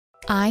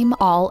I'm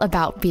all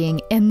about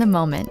being in the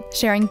moment,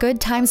 sharing good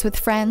times with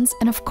friends,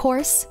 and of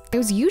course,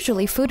 there's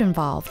usually food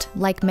involved.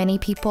 Like many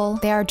people,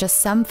 there are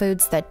just some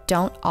foods that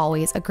don't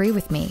always agree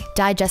with me.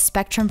 Digest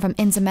Spectrum from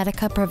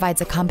Enzymedica provides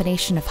a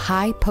combination of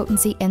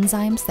high-potency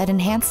enzymes that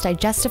enhance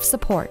digestive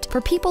support for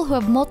people who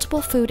have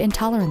multiple food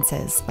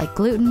intolerances, like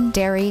gluten,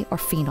 dairy, or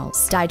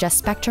phenols. Digest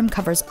Spectrum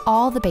covers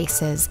all the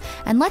bases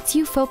and lets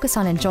you focus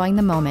on enjoying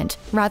the moment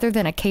rather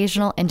than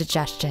occasional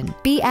indigestion.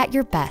 Be at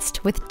your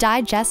best with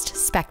Digest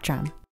Spectrum.